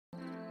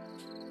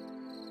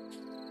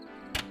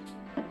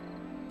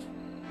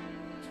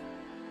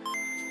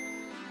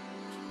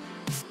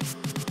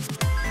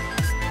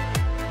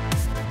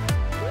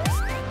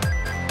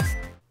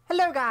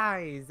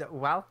guys,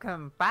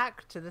 welcome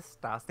back to the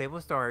Star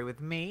Stable story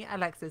with me,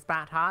 Alexis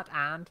Batheart,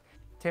 and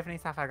Tiffany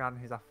Sapphire Garden,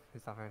 who's off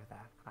over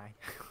there. Hi.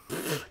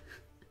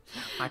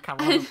 My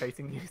camera wasn't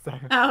facing you, so.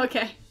 Oh,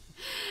 okay.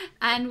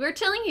 And we're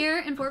chilling here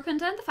in Fort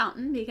Pinta at the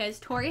fountain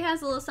because Tori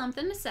has a little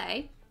something to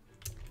say.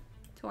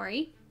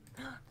 Tori?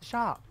 The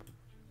shop.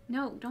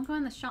 No, don't go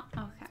in the shop.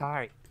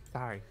 Okay.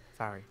 Sorry.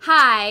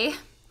 Hi.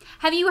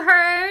 Have you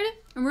heard?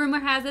 Rumor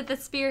has it the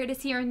spirit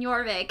is here in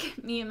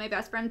Jorvik. Me and my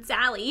best friend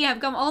Sally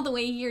have come all the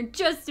way here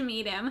just to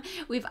meet him.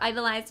 We've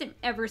idolized him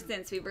ever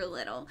since we were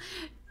little.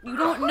 You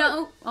don't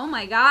know. Oh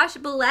my gosh,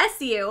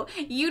 bless you.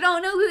 You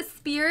don't know who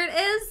Spirit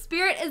is?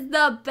 Spirit is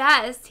the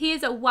best. He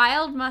is a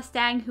wild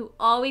Mustang who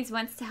always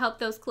wants to help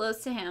those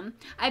close to him.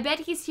 I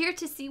bet he's here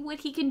to see what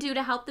he can do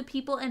to help the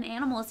people and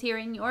animals here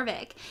in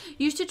Jorvik.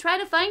 You should try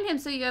to find him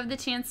so you have the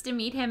chance to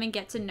meet him and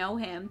get to know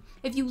him.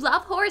 If you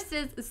love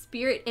horses,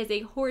 Spirit is a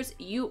horse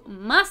you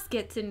must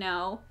get to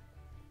know.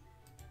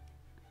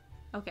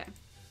 Okay.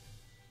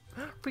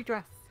 Free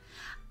dress.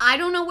 I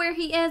don't know where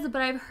he is,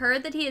 but I've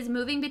heard that he is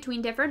moving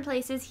between different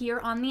places here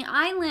on the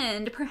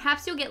island.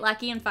 Perhaps you'll get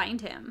lucky and find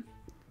him.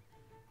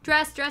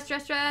 Dress.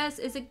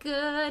 Is it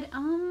good?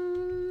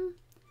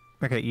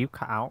 Okay, you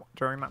cut out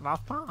during that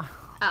last part.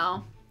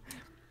 Oh.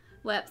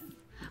 Whoops.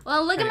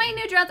 Well, look at my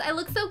new dress. I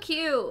look so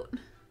cute.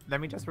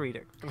 Let me just read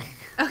it.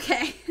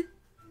 Okay.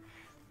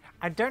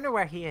 I don't know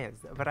where he is,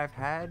 but I've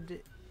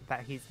heard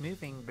that he's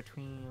moving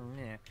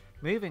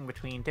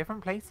between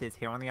different places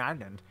here on the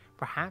island.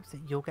 Perhaps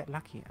you'll get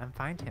lucky and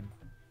find him.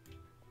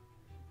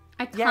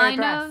 I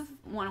kind of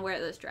want to wear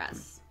this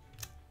dress.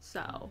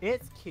 So.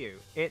 It's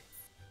cute. It's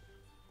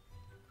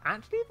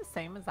actually the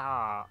same as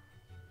our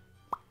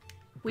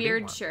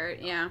weird shirt,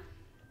 yeah.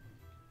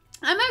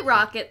 I might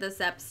rock it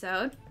this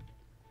episode.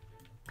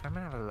 I'm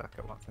gonna have a look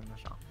at what's in the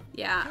shop.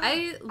 Yeah,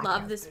 I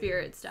love the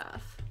Spirit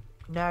stuff.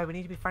 No, we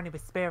need to be friendly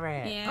with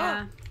Spirit.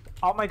 Yeah.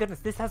 Oh my goodness,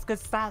 this has good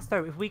stats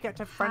though. If we get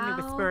to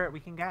friendly with Spirit, we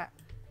can get...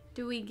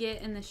 Do we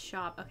get in the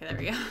shop? Okay, there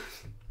we go.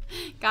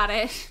 Got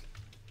it.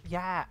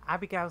 Yeah,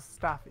 Abigail's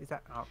stuff. Is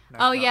that... Oh, no,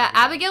 oh yeah,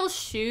 Abigail's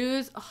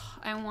shoes. Oh,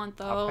 I want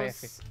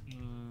those.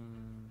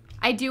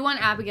 I do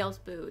want Abigail's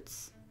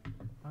boots.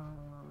 Oh,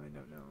 I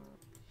don't know.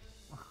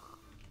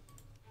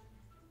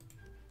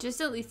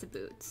 Just at least the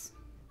boots.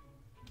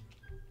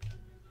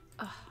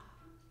 Oh.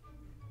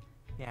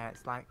 Yeah,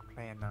 it's like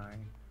player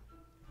 9.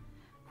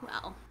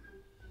 Well.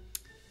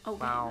 Okay,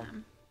 wow.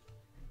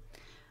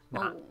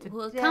 Well,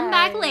 we'll come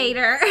back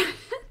later.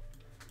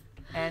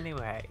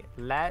 Anyway,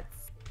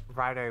 let's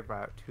ride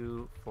over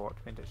to Fort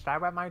Pinta. Should I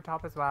wear my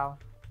top as well?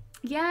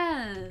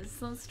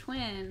 Yes, let's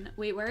twin.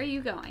 Wait, where are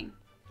you going?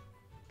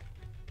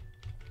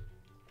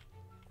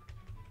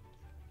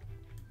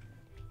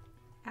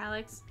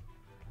 Alex?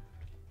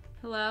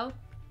 Hello?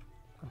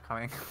 I'm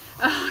coming.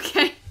 Oh,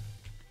 okay.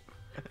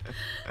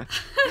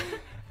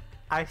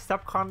 I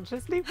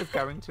subconsciously was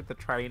going to the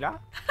trailer.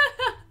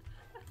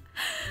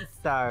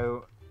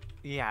 So,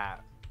 yeah.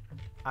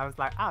 I was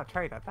like, oh,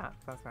 trailer,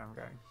 that's where I'm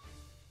going.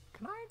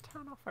 Can I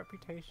turn off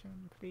reputation,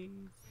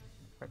 please?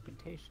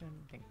 Reputation,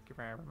 thank you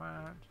very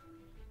much.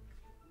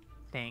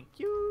 Thank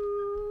you.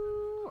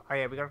 Oh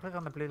yeah, we gotta click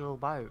on the blue little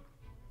boat.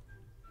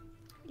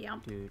 Yeah.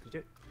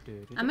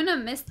 I'm gonna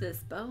miss this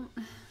boat.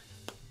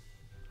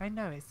 I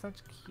know, it's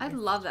such cute. I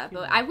love that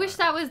boat. I wish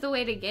that was the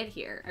way to get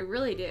here. I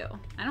really do.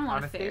 I don't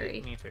want a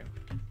ferry. Me too.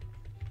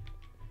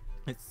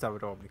 It's so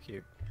adorably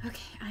cute.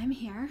 Okay, I'm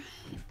here.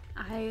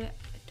 I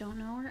don't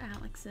know where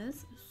Alex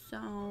is, so...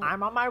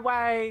 I'm on my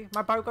way!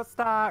 My boat got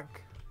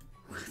stuck!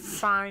 It's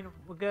fine,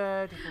 we're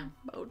good.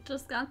 Boat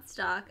just got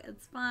stuck.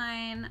 It's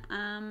fine.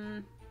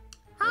 Hi!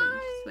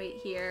 Just wait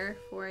here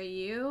for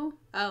you.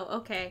 Oh,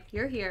 okay.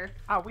 You're here.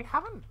 Oh, we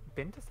haven't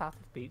been to South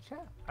of Beach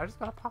yet? I just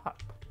got a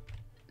pop-up.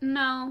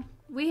 No,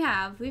 we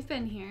have. We've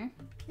been here.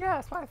 Yeah,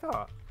 that's what I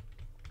thought.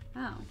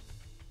 Oh.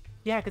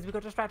 Yeah, because we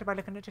got distracted by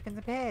looking at chickens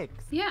and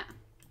pigs. Yeah.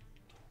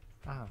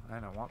 Oh, I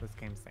don't know what this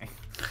game's saying.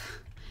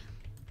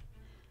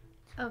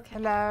 Okay.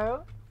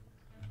 Hello?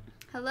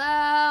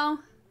 Hello?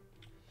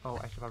 Oh,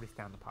 I should probably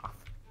stay on the path.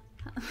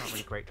 It's not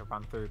really great to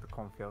run through the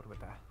cornfield with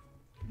that.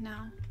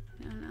 No.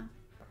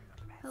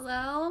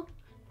 Hello?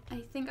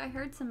 I think I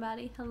heard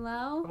somebody.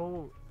 Hello?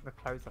 Oh, the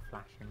clothes are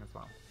flashing as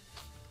well.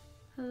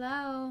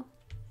 Hello?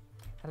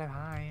 Hello,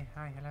 hi.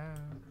 Hi, hello.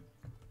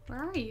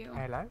 Where are you?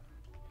 Hello?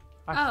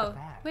 Oh,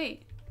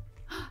 wait.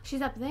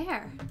 She's up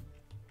there.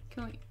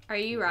 Are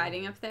you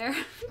riding up there?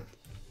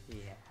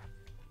 Yeah.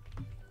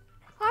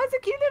 Oh, it's a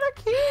cute little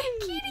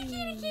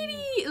kitty!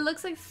 Kitty! It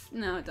looks like...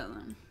 No, it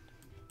doesn't.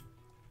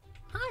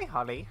 Hi,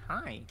 Holly.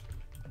 Hi.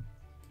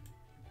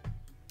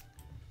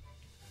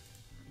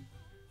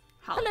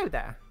 Holly. Hello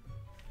there.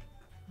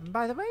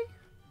 By the way,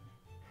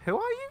 who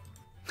are you?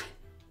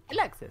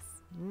 Alexis.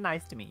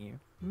 Nice to meet you.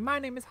 My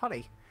name is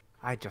Holly.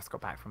 I just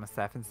got back from a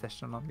surfing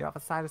session on the other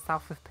side of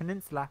Southwest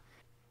Peninsula.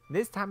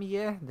 This time of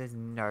year, there's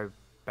no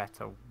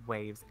better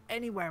waves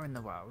anywhere in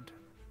the world.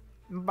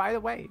 By the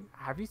way,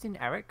 have you seen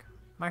Eric,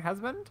 my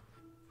husband?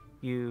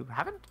 You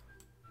haven't?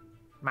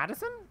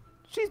 Madison?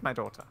 She's my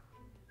daughter.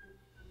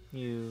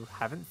 You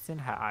haven't seen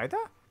her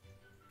either?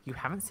 You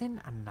haven't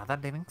seen another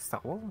living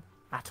soul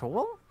at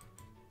all?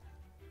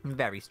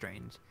 Very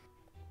strange.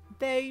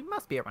 They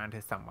must be around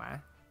here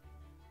somewhere.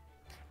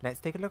 Let's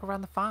take a look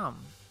around the farm,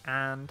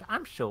 and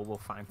I'm sure we'll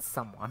find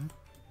someone.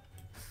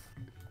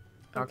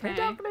 Okay,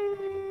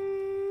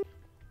 dokie.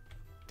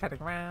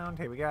 Turning around,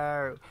 here we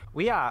go.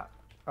 We are...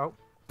 Oh.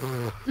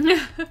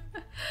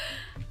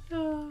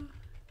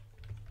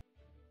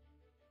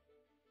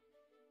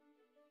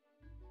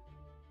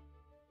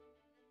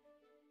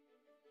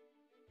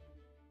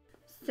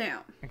 So.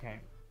 Okay.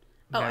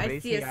 Oh, Nobody's I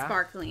see here. a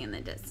sparkly in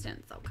the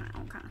distance. Okay.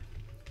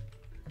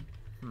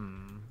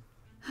 Hmm.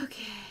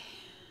 Okay.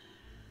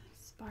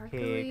 Sparkly.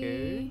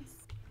 Here goes.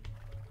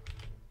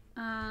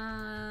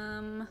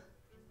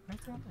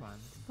 Where's the other one?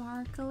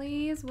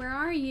 Sparklies, where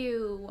are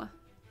you?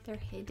 They're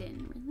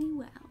hidden really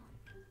well.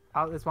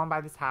 Oh, there's one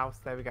by this house.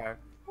 There we go.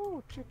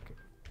 Oh, chicken.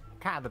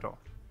 Cat at the door.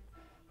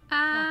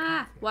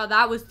 Ah, well,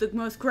 that was the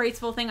most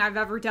graceful thing I've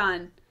ever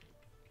done.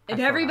 I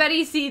Did saw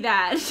everybody see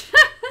that?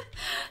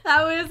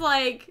 That was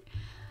like,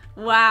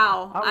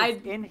 wow. Oh,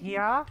 it's in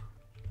here?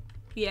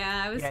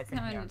 Yeah, I was Yeah, it's in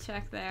coming here. to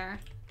check there.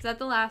 Is that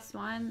the last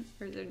one?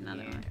 Or is there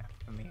another one? Yeah,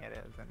 for me it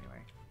is anyway.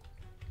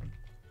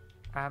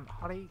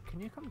 Holly, can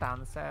you come down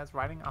the stairs?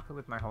 Riding up it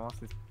with my horse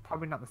is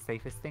probably not the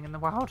safest thing in the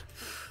world.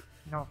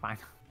 No, fine.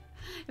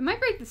 It might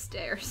break the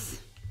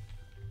stairs.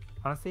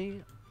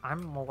 Honestly,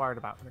 I'm more worried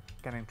about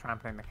getting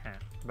trampling the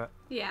cat. But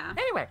Yeah.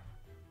 anyway,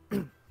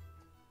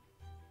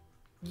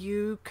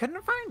 you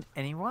couldn't find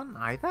anyone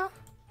either?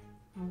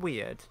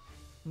 Weird.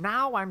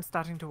 Now I'm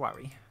starting to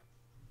worry.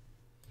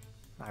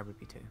 I would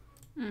be too.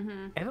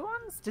 Mm-hmm.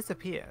 Everyone's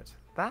disappeared.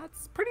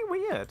 That's pretty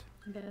weird.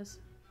 It is.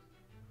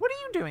 What are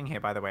you doing here,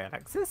 by the way,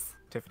 Alexis?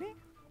 Tiffany?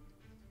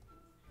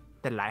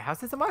 The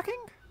lighthouse isn't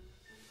working?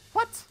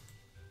 What?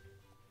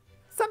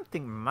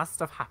 Something must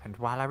have happened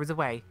while I was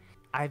away.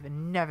 I've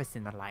never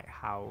seen the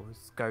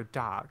lighthouse go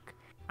dark,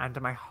 and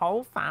my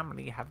whole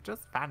family have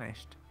just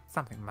vanished.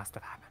 Something must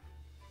have happened.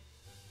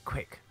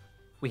 Quick,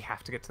 we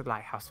have to get to the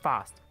lighthouse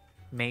fast.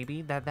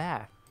 Maybe they're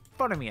there.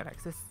 Follow me,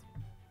 Alexis.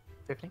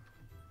 Tiffany?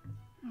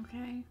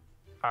 Okay.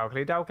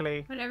 Oakley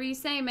dokley. Whatever you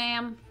say,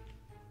 ma'am.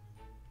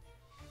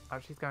 Oh,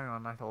 she's going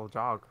on a nice little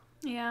jog.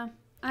 Yeah.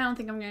 I don't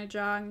think I'm gonna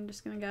jog. I'm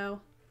just gonna go.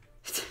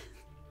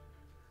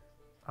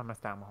 I'm gonna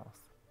stay on my horse.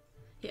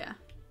 Yeah.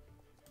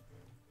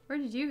 Where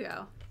did you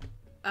go?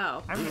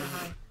 Oh. I'm here,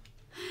 hi.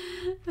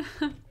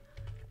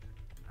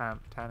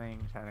 Turning.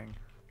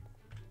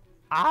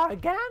 Ah,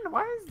 again?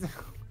 Why is...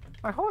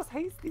 My horse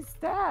hates these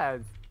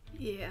stairs.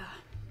 Yeah.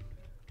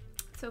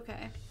 It's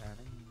okay.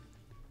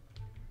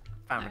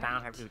 Down,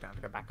 Alright. hopefully we don't have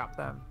to go back up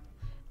them.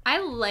 I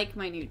like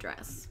my new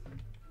dress.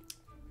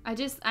 I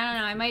don't know.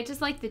 I might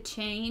just like the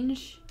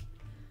change.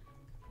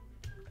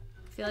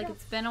 I feel like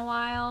it's been a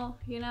while,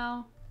 you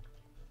know?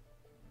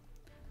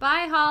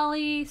 Bye,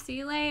 Holly. See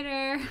you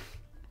later.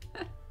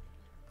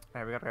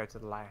 Alright, we gotta go to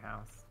the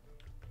lighthouse.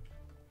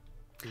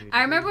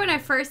 I remember when I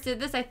first did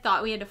this, I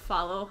thought we had to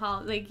follow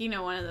Holly. Like, you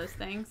know, one of those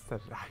things. So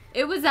did I.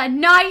 It was a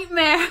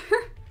nightmare.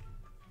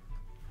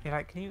 You're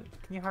like, can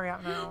you hurry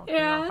up now? Can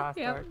Yeah, you run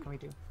faster? yep. Can we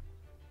do?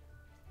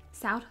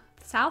 South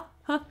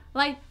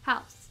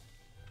Lighthouse.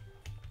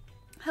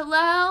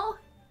 Hello?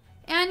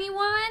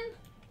 Anyone?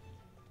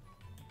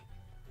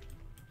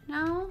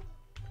 No?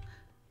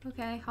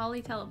 Okay,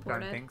 Holly teleported.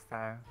 Don't think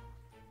so.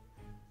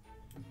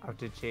 Oh,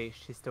 did she?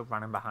 She's still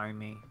running behind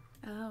me.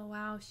 Oh,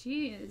 wow.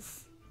 She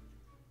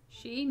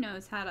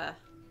knows how to...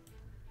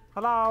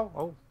 Hello?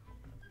 Oh.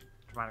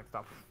 Dramatic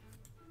stuff.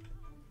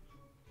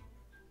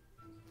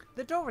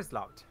 The door is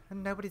locked,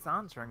 and nobody's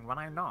answering when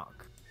I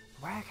knock.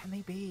 Where can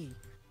they be?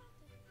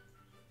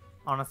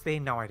 Honestly,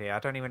 no idea. I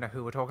don't even know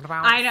who we're talking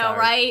about. I know, so-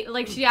 right?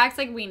 Like, she acts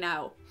like we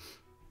know.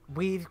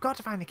 We've got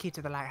to find the key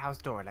to the lighthouse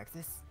door,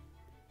 Alexis.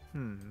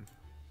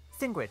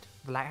 Singrid,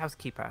 the lighthouse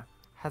keeper,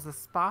 has a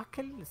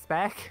sparkly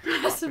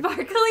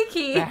Sparkly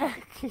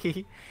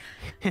key.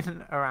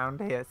 hidden around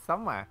here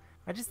somewhere.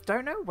 I just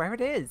don't know where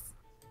it is.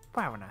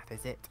 Where on earth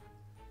is it?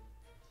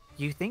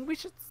 You think we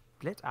should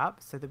split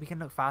up so that we can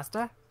look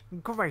faster?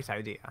 Great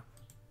idea.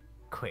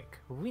 Quick,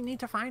 we need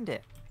to find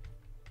it.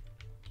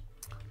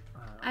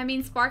 I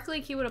mean,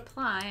 sparkly key would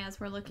apply as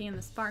we're looking in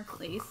the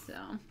sparkly, so...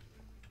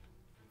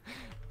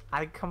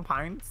 I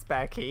combined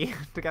spare key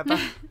together.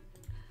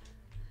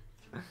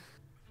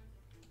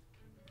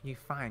 You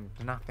find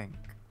nothing.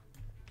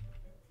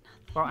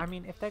 Well, I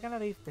mean, if they're gonna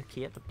leave the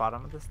key at the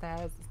bottom of the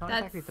stairs, it's not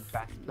exactly the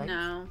best place.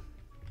 No.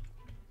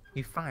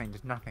 You find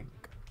nothing.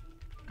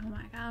 Oh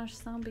my gosh,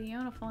 so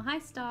beautiful. Hi,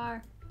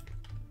 Star.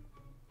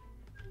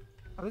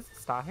 Oh, there's a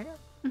star here?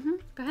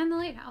 Behind the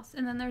lighthouse.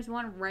 And then there's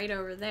one right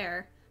over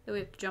there that we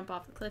have to jump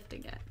off the cliff to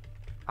get.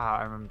 Oh,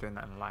 I remember doing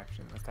that in a live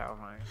stream. That's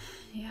terrifying.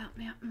 Yeah.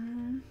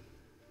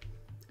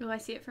 Oh, I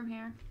see it from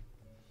here.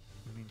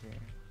 Me too.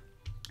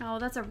 Oh,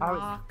 that's a Oh,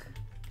 rock.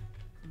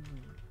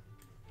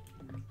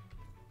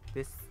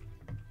 This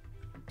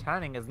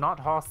turning is not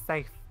horse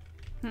safe.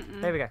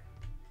 There we go.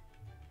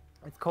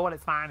 It's cool,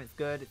 it's fine, it's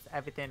good, it's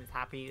everything, it's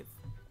happy.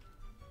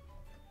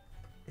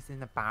 It's in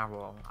the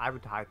barrel. I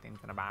would hide things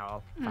in a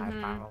barrel if I had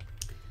a barrel.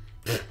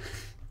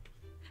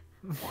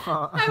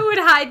 I would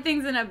hide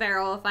things in a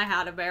barrel if I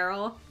had a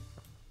barrel.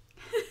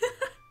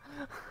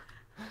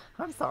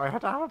 I'm sorry, I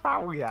don't have a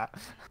barrel yet.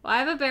 Well, I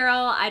have a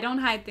barrel. I don't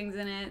hide things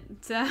in it.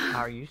 So.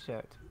 Oh, you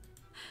should.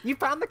 You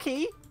found the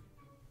key?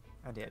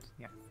 I did.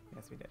 Yes.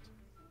 Yes, we did.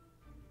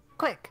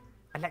 Quick!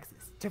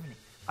 Alexis, Tiffany,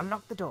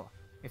 unlock the door.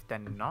 If they're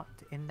not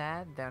in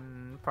there,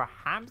 then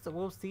perhaps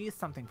we'll see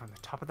something from the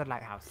top of the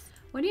lighthouse.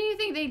 What do you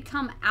think they'd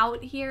come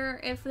out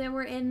here if they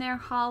were in there,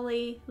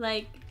 Holly?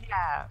 Like...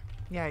 Yeah.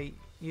 Yeah,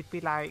 you'd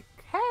be like,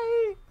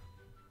 hey!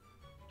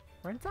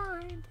 We're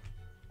inside.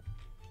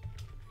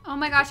 Oh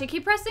my gosh, I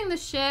keep pressing the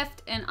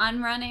shift and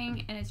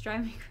unrunning, and it's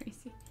driving me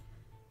crazy.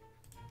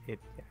 Yeah,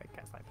 I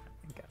guess like that.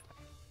 I guess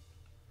like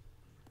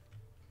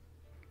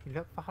that. You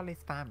look for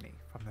Holly's family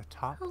from the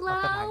top of the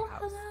lighthouse.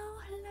 Hello,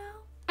 hello.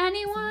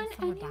 Anyone?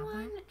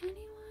 Anyone?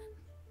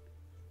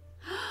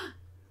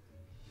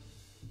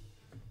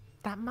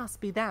 That must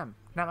be them.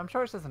 No, I'm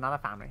sure it's just another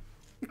family.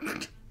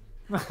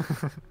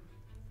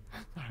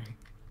 Sorry.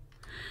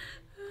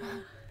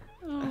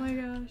 Oh my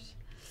gosh.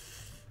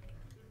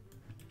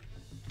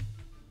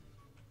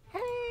 Hey,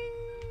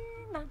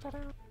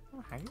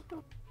 how you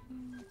doing?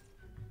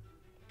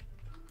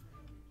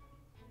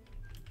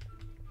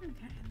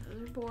 Okay,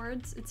 those are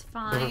boards. It's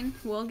fine.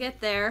 We'll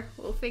get there.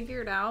 We'll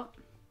figure it out.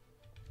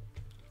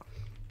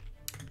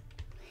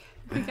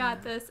 We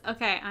got this.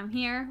 Okay, I'm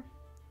here.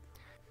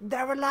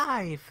 They're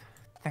alive!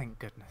 Thank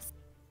goodness.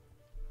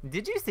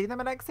 Did you see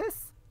them,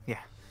 Alexis?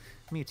 Yeah,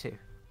 me too.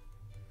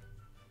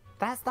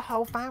 That's the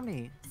whole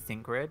family.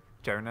 Sigrid,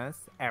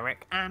 Jonas,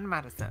 Eric, and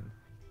Madison.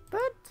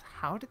 But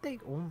how did they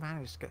all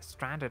manage to get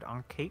stranded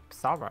on Cape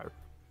Sorrow?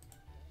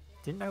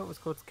 Didn't know it was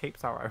called Cape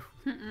Sorrow.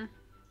 I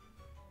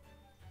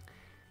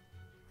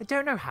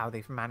don't know how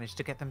they've managed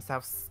to get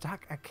themselves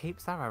stuck at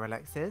Cape Sorrow,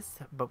 Alexis,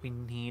 but we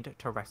need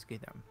to rescue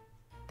them.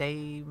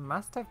 They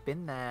must have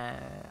been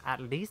there at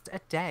least a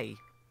day.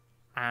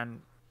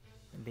 And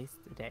at least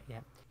a day,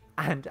 yeah.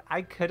 And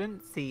I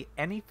couldn't see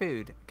any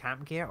food,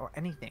 camp gear, or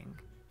anything.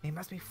 They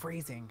must be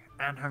freezing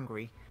and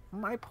hungry.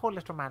 My poor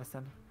little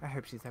Madison. I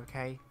hope she's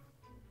okay.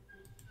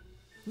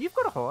 You've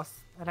got a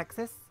horse,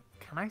 Alexis.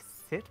 Can I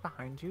sit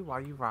behind you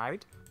while you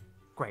ride?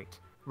 Great.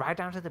 Ride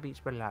down to the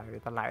beach below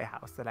the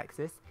lighthouse,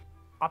 Alexis.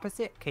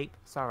 Opposite Cape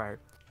Sorrow.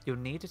 You'll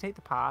need to take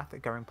the path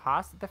going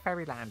past the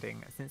ferry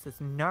landing since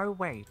there's no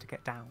way to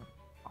get down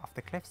off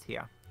the cliffs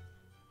here.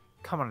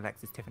 Come on,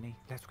 Alexis, Tiffany.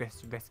 Let's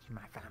rescue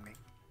my family.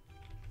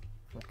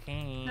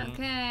 Okay.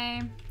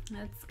 Okay,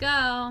 let's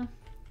go.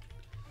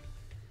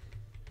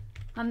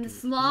 On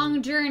this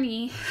long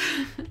journey.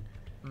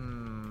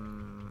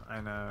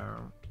 I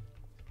know.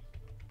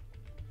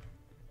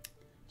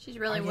 She's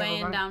really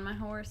weighing down my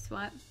horse.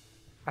 What?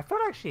 I feel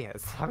like she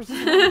is. I was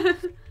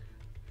just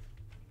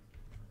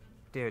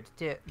Dude,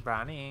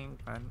 running.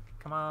 Run.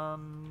 Come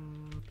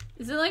on.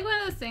 Is it like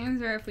one of those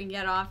things where if we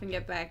get off and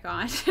get back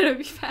on, it'll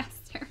be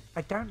faster?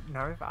 I don't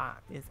know if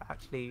that is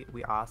actually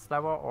we are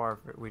slower or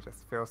if we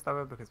just feel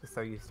slower because we're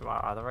so used to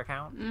our other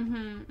account.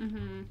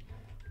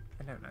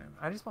 I don't know.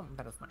 I just want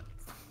better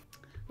snaps.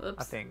 Whoops.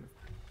 I think.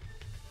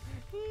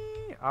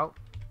 Oh.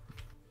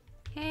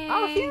 Hey.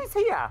 Oh, he's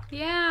here.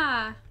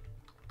 Yeah.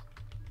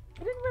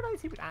 I didn't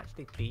realize he would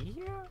actually be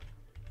here.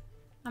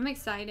 I'm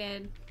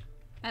excited.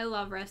 I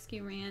love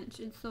Rescue Ranch.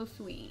 It's so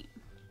sweet.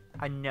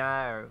 I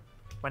know.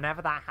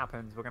 Whenever that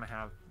happens, we're gonna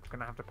have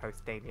to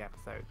post daily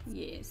episodes.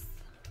 Yes.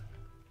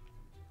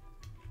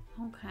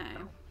 Okay.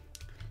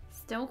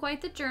 Still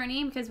quite the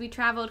journey because we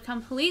traveled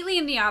completely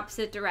in the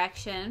opposite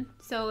direction,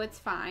 so it's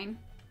fine.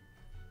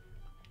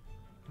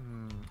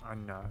 I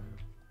know.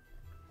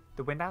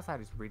 The wind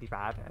outside is really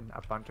bad, and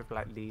a bunch of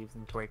like leaves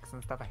and twigs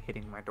and stuff are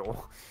hitting my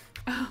door.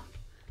 Oh.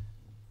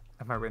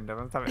 And my window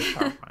and stuff. It's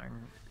terrifying.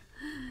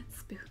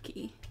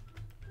 Spooky.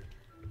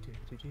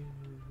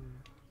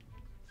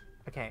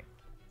 Okay.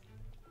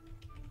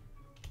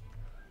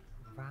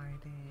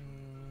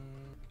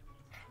 Riding.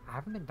 I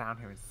haven't been down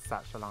here in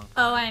such a long time.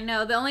 Oh, I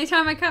know. The only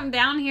time I come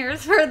down here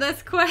is for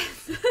this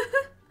quest.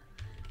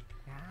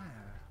 Yeah.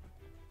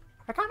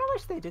 I kind of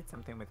wish they did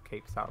something with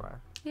Cape Sorrow.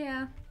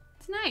 Yeah.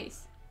 It's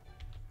nice.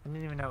 I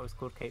didn't even know it was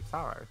called Cape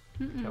Sorrow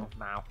until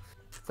now.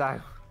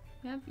 So.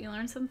 Yep, you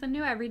learn something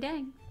new every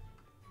day.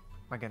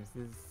 My goodness,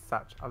 this is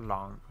such a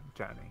long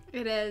journey.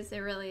 It is. It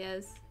really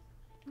is.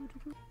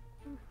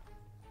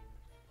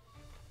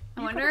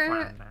 I You wonder could've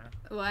ran there.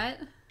 what?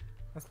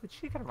 I said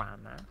she could have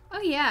ran there.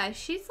 Oh yeah,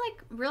 she's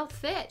like real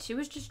fit. She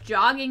was just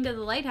jogging to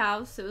the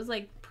lighthouse. It was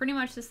like pretty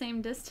much the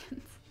same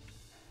distance.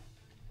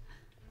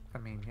 I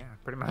mean, yeah,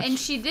 pretty much. And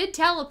she did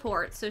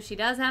teleport, so she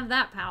does have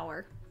that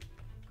power.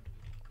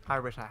 I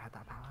wish I had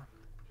that power.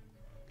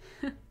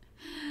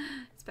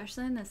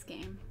 Especially in this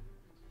game.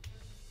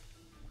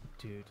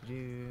 Oh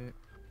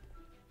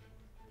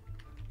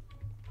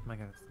my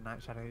goodness,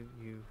 Night Shadow,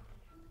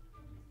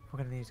 we're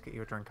gonna need to get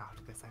you a drink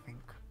after this, I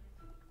think.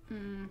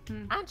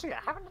 Actually,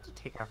 I haven't had to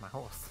take care of my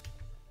horse.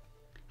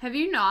 Have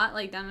you not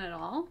like done it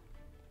all?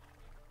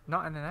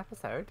 Not in an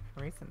episode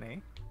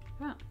recently.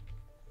 Oh.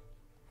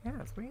 Yeah,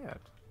 it's weird.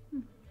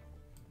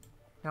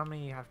 Normally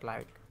you have to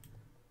like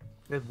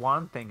There's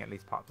one thing at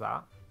least pops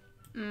out.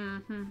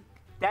 Mm-hmm.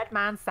 Dead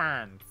Man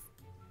Sands.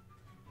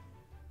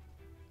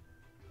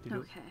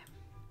 Okay.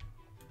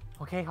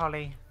 Okay,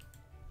 Holly.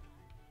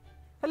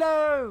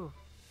 Hello!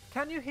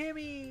 Can you hear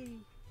me?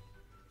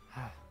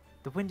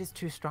 The wind is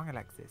too strong,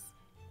 Alexis.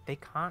 They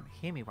can't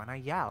hear me when I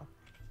yell.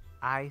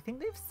 I think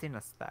they've seen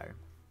us, though.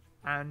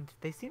 And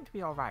they seem to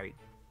be alright.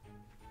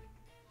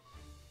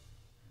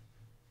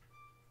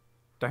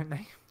 Don't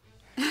they?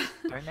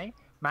 Don't they?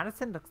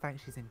 Madison looks like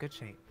she's in good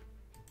shape.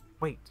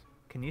 Wait,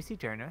 can you see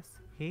Jonas?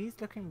 He's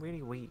looking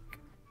really weak.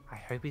 I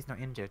hope he's not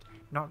injured.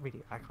 Not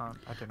really, I don't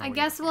know. I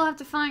guess we'll have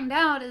to find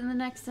out in the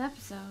next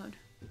episode.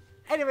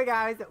 Anyway,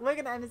 guys, we're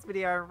going to end this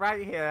video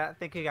right here.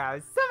 Thank you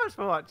guys so much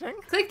for watching.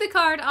 Click the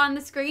card on the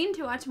screen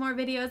to watch more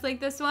videos like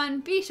this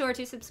one. Be sure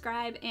to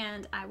subscribe,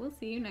 and I will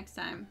see you next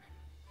time.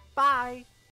 Bye!